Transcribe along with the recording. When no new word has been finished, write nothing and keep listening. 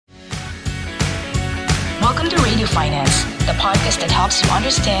Welcome to Radio Finance, the podcast that helps you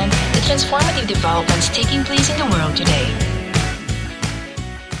understand the transformative developments taking place in the world today.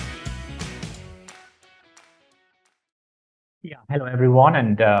 Hello everyone,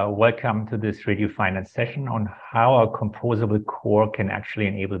 and welcome to this Radio Finance session on how a composable core can actually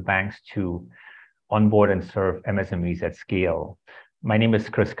enable banks to onboard and serve MSMEs at scale. My name is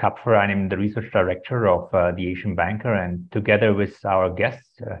Chris Kapfer. I'm the research director of the Asian Banker, and together with our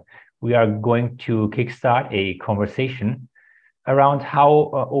guests, we are going to kickstart a conversation around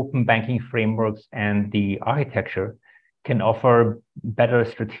how open banking frameworks and the architecture can offer better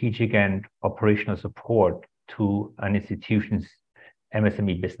strategic and operational support to an institution's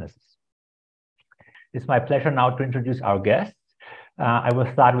MSME businesses. It's my pleasure now to introduce our guests. I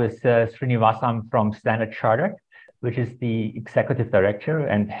will start with Srinivasan from Standard Chartered, which is the executive director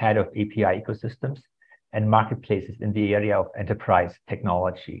and head of API ecosystems and marketplaces in the area of enterprise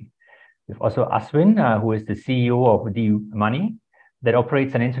technology. We have also Aswin, who is the CEO of DeeMoney, that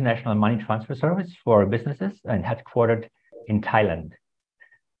operates an international money transfer service for businesses and headquartered in Thailand.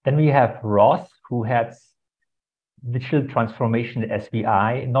 Then we have Ross, who heads digital transformation at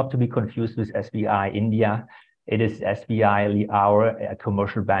SBI, not to be confused with SBI India. It is SBI Liao, a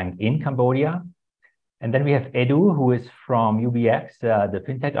commercial bank in Cambodia. And then we have Edu, who is from UBX, the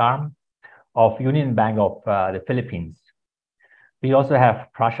fintech arm of Union Bank of the Philippines. We also have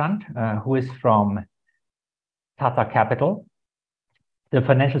Prashant, who is from Tata Capital, the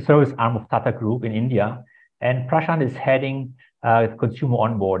financial service arm of Tata Group in India. And Prashant is heading consumer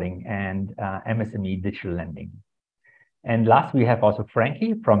onboarding and MSME digital lending. And last, we have also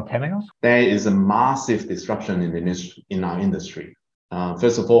Frankie from Temenos. There is a massive disruption in our industry.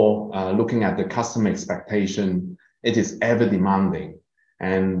 First of all, looking at the customer expectation, it is ever demanding.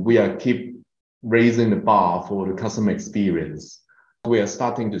 And we keep raising the bar for the customer experience. We are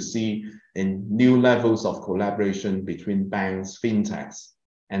starting to see in new levels of collaboration between banks, fintechs,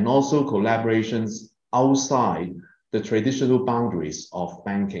 and also collaborations outside the traditional boundaries of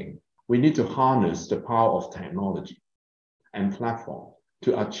banking. We need to harness the power of technology and platform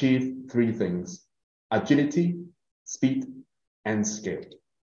to achieve three things: agility, speed, and scale.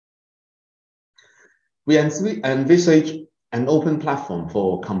 We envisage an open platform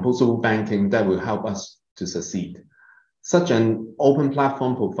for composable banking that will help us to succeed. Such an open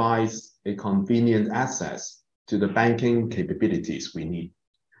platform provides a convenient access to the banking capabilities we need,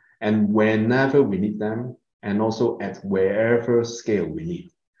 and whenever we need them, and also at wherever scale we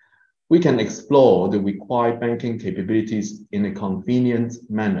need. We can explore the required banking capabilities in a convenient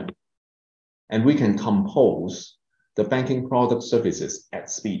manner, and we can compose the banking product services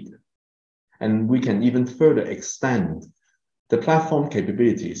at speed. And we can even further extend the platform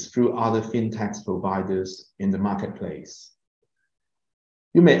capabilities through other fintech providers in the marketplace.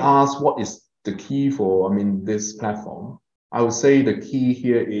 You may ask, what is the key for this platform? I would say the key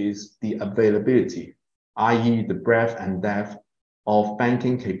here is the availability, i.e. the breadth and depth of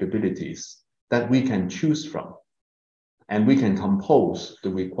banking capabilities that we can choose from, and we can compose the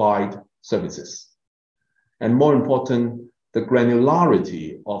required services. And more important, the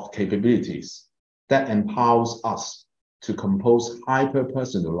granularity of capabilities that empowers us to compose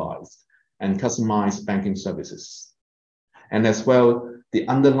hyper-personalized and customized banking services. And as well, the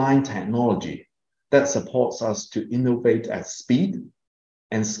underlying technology that supports us to innovate at speed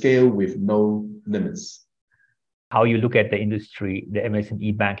and scale with no limits. How you look at the industry, the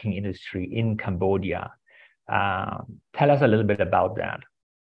MSME banking industry in Cambodia. Tell us a little bit about that.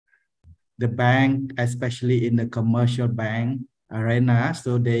 The bank, especially in the commercial bank arena,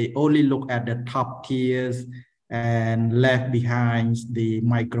 so they only look at the top tiers and left behind the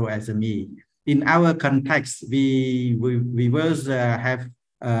micro SME. In our context, we have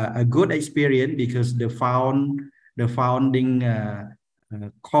a good experience because the founding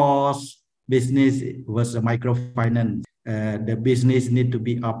course business was a microfinance. The business need to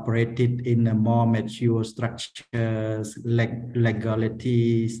be operated in a more mature structures,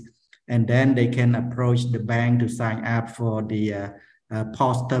 legalities, and then they can approach the bank to sign up for the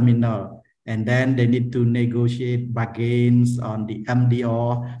POS terminal. And then they need to negotiate bargains on the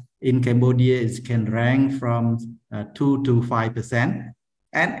MDR. In Cambodia, it can rank from 2 to 5%.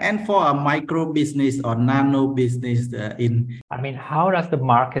 And for a micro business or nano business how does the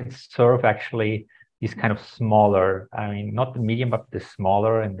market serve actually these kind of smaller, not the medium, but the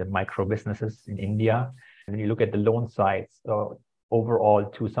smaller and the micro businesses in India? When you look at the loan sides overall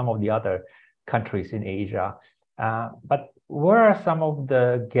to some of the other countries in Asia, but where are some of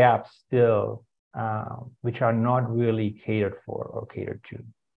the gaps still which are not really catered for or catered to?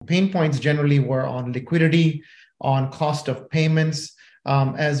 Pain points generally were on liquidity, on cost of payments,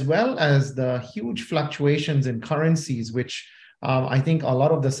 as well as the huge fluctuations in currencies, which I think a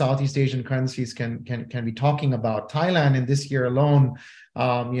lot of the Southeast Asian currencies can be talking about. Thailand in this year alone,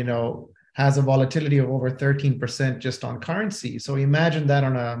 has a volatility of over 13% just on currency. So imagine that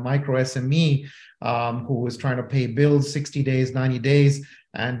on a micro SME who is trying to pay bills 60 days, 90 days,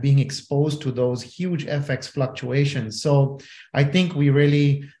 and being exposed to those huge FX fluctuations. So I think we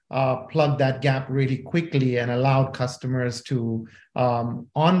really plugged that gap really quickly and allowed customers to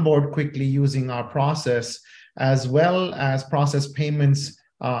onboard quickly using our process, as well as process payments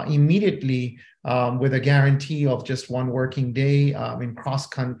immediately with a guarantee of just one working day in cross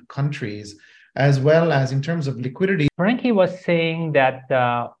countries, as well as in terms of liquidity. Frankie was saying that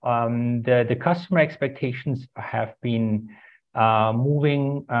the customer expectations have been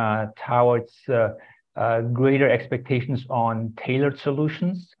moving towards greater expectations on tailored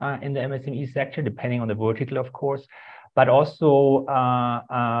solutions in the MSME sector, depending on the vertical, of course, but also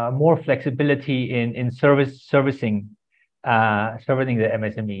more flexibility in servicing the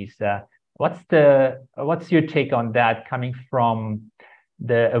MSMEs. What's your take on that, coming from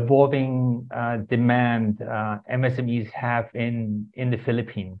the evolving demand MSMEs have in the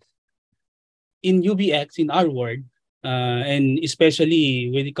Philippines? In UBX, in our world, and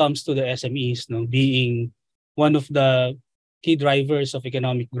especially when it comes to the SMEs, being one of the key drivers of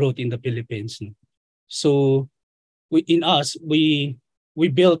economic growth in the Philippines. So we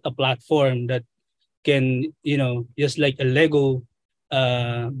built a platform that can, just like a Lego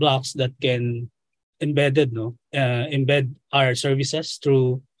blocks that can embed our services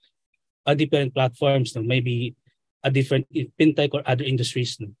through a different platforms, maybe a different fintech or other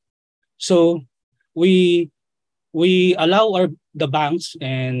industries. So we allow the banks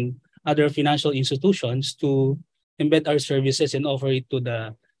and other financial institutions to embed our services and offer it to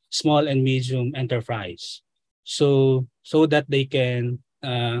the small and medium enterprise, so that they can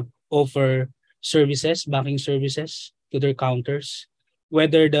offer services, banking services to their counters,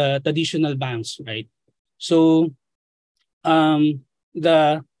 whether the traditional banks, right? So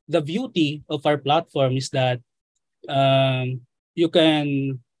the beauty of our platform is that you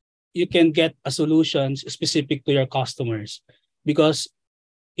can get a solution specific to your customers, because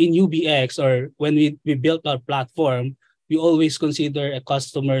in UBX, or when we built our platform, we always consider a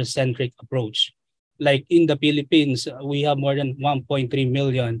customer-centric approach. Like in the Philippines, we have more than 1.3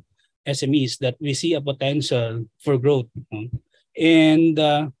 million SMEs that we see a potential for growth. And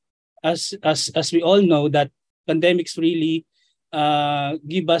as we all know, that pandemics really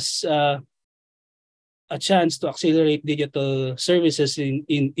give us a chance to accelerate digital services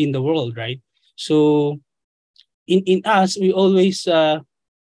in the world, right? So in us, we always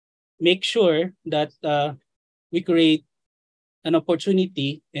make sure that we create an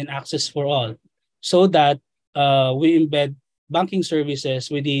opportunity and access for all, so that we embed banking services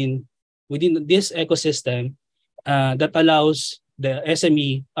within this ecosystem that allows the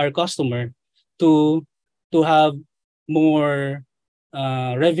SME, our customer, to have more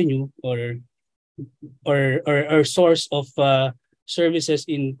revenue or source of services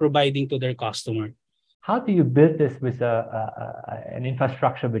in providing to their customer. How do you build this with an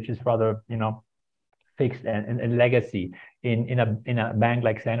infrastructure which is rather, fixed and legacy in a bank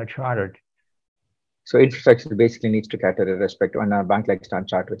like Standard Chartered? So infrastructure basically needs to cater irrespective on a bank like Standard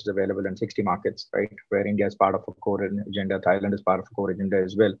Chartered, which is available in 60 markets, right? Where India is part of a core agenda, Thailand is part of a core agenda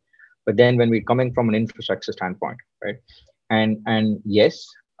as well. But then when we're coming from an infrastructure standpoint, right? And yes,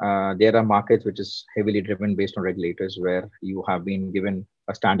 there are markets which is heavily driven based on regulators, where you have been given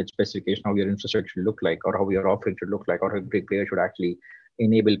a standard specification how your infrastructure should look like, or how your offering should look like, or how a big player should actually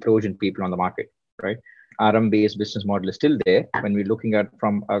enable Trojan people on the market, right? RM-based business model is still there when we're looking at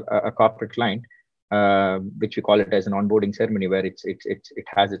from a corporate client, which we call it as an onboarding ceremony, where it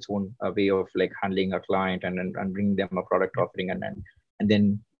has its own way of like handling a client and bringing them a product offering and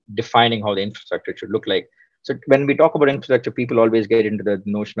then defining how the infrastructure should look like. So when we talk about infrastructure, people always get into the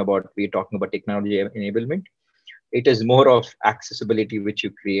notion about we're talking about technology enablement. It is more of accessibility which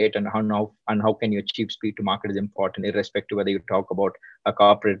you create, and how can you achieve speed to market is important, irrespective whether you talk about a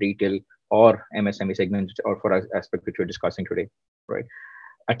corporate, retail, or MSME segment, or for us aspect which we're discussing today, right?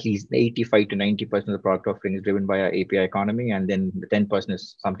 At least 85 to 90% of the product offering is driven by our API economy, and then the 10%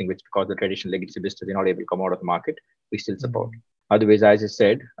 is something which, because the traditional legacy business is not able to come out of the market, we still support. Otherwise, as I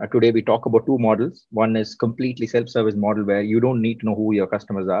said, today we talk about two models. One is completely self-service model, where you don't need to know who your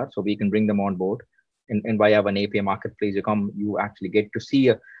customers are, so we can bring them on board. And via an API marketplace, you actually get to see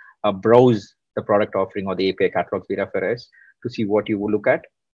a browse the product offering or the API catalogs we refer as, to see what you will look at,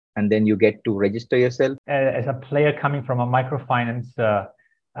 and then you get to register yourself. As a player coming from a microfinance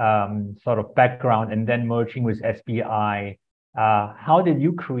sort of background and then merging with SBI, How did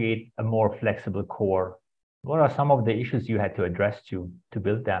you create a more flexible core? What are some of the issues you had to address to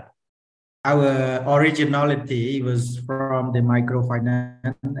build that? Our originality was from the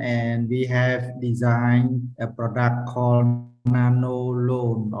microfinance, and we have designed a product called nano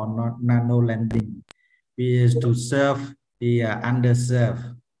loan or not nano lending, which is to serve the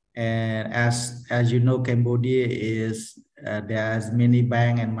underserved. And as you know, Cambodia is there's many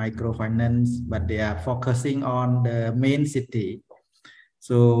bank and microfinance, but they are focusing on the main city.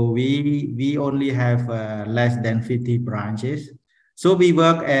 So we only have less than 50 branches. So we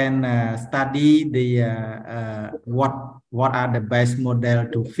work and study the what are the best model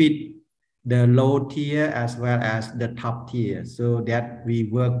to fit the low tier as well as the top tier. So that we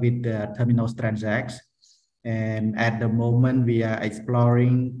work with the Temenos transacts, and at the moment we are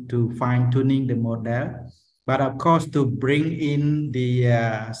exploring to fine tuning the model. But of course, to bring in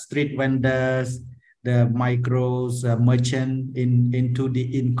the street vendors, the micros, merchant into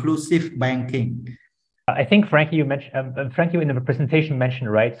the inclusive banking. I think Frankie, you mentioned Frankie in the presentation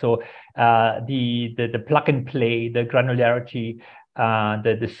mentioned, right? So the plug and play, the granularity,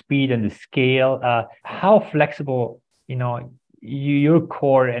 the speed and the scale. How flexible, your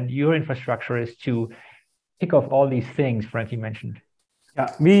core and your infrastructure is to pick off all these things Frankie mentioned.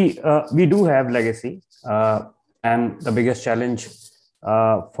 Yeah, we do have legacy, and the biggest challenge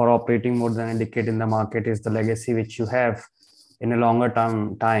for operating more than a decade in the market is the legacy which you have in a longer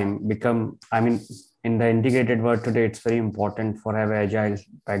time become. In the integrated world today, it's very important for have agile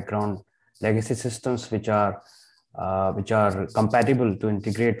background legacy systems which are compatible to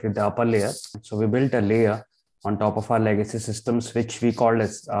integrate with the upper layer. So we built a layer on top of our legacy systems, which we call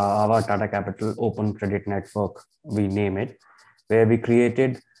as our Tata Capital Open Credit Network, we name it, where we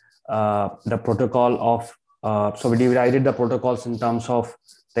created the protocol of, so we divided the protocols in terms of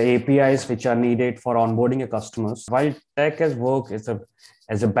the APIs which are needed for onboarding a customers. While tech has worked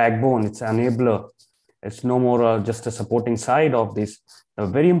as a backbone, it's an enabler. It's no more just a supporting side of this. The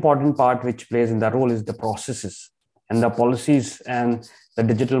very important part which plays in that role is the processes and the policies and the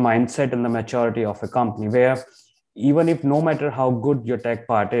digital mindset and the maturity of a company, where even if no matter how good your tech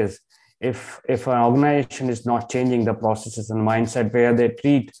part is, if an organization is not changing the processes and mindset where they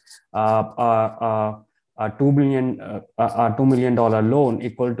treat a $2 million loan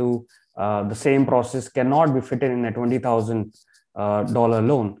equal to the same process cannot be fitted in a $20,000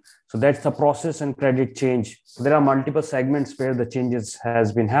 loan. So that's the process and credit change. So there are multiple segments where the changes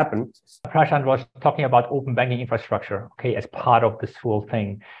has been happened. Prashant was talking about open banking infrastructure, okay, as part of this whole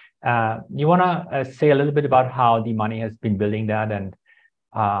thing. You want to say a little bit about how DeeMoney has been building that and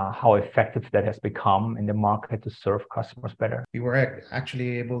how effective that has become in the market to serve customers better? We were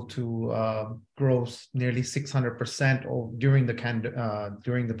actually able to grow nearly 600% during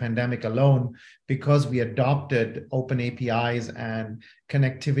the pandemic alone, because we adopted open APIs and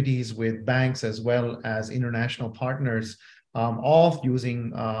connectivities with banks as well as international partners, all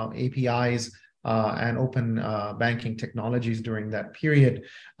using APIs and open banking technologies during that period.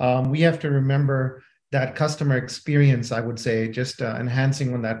 We have to remember that customer experience, I would say, just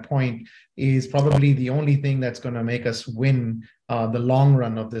enhancing on that point, is probably the only thing that's going to make us win the long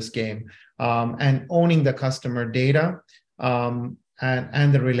run of this game. And owning the customer data and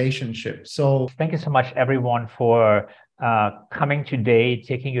the relationship. So thank you so much, everyone, for coming today,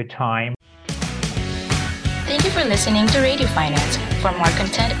 taking your time. Thank you for listening to Radio Finance. For more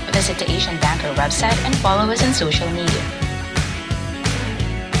content, visit the Asian Banker website and follow us on social media.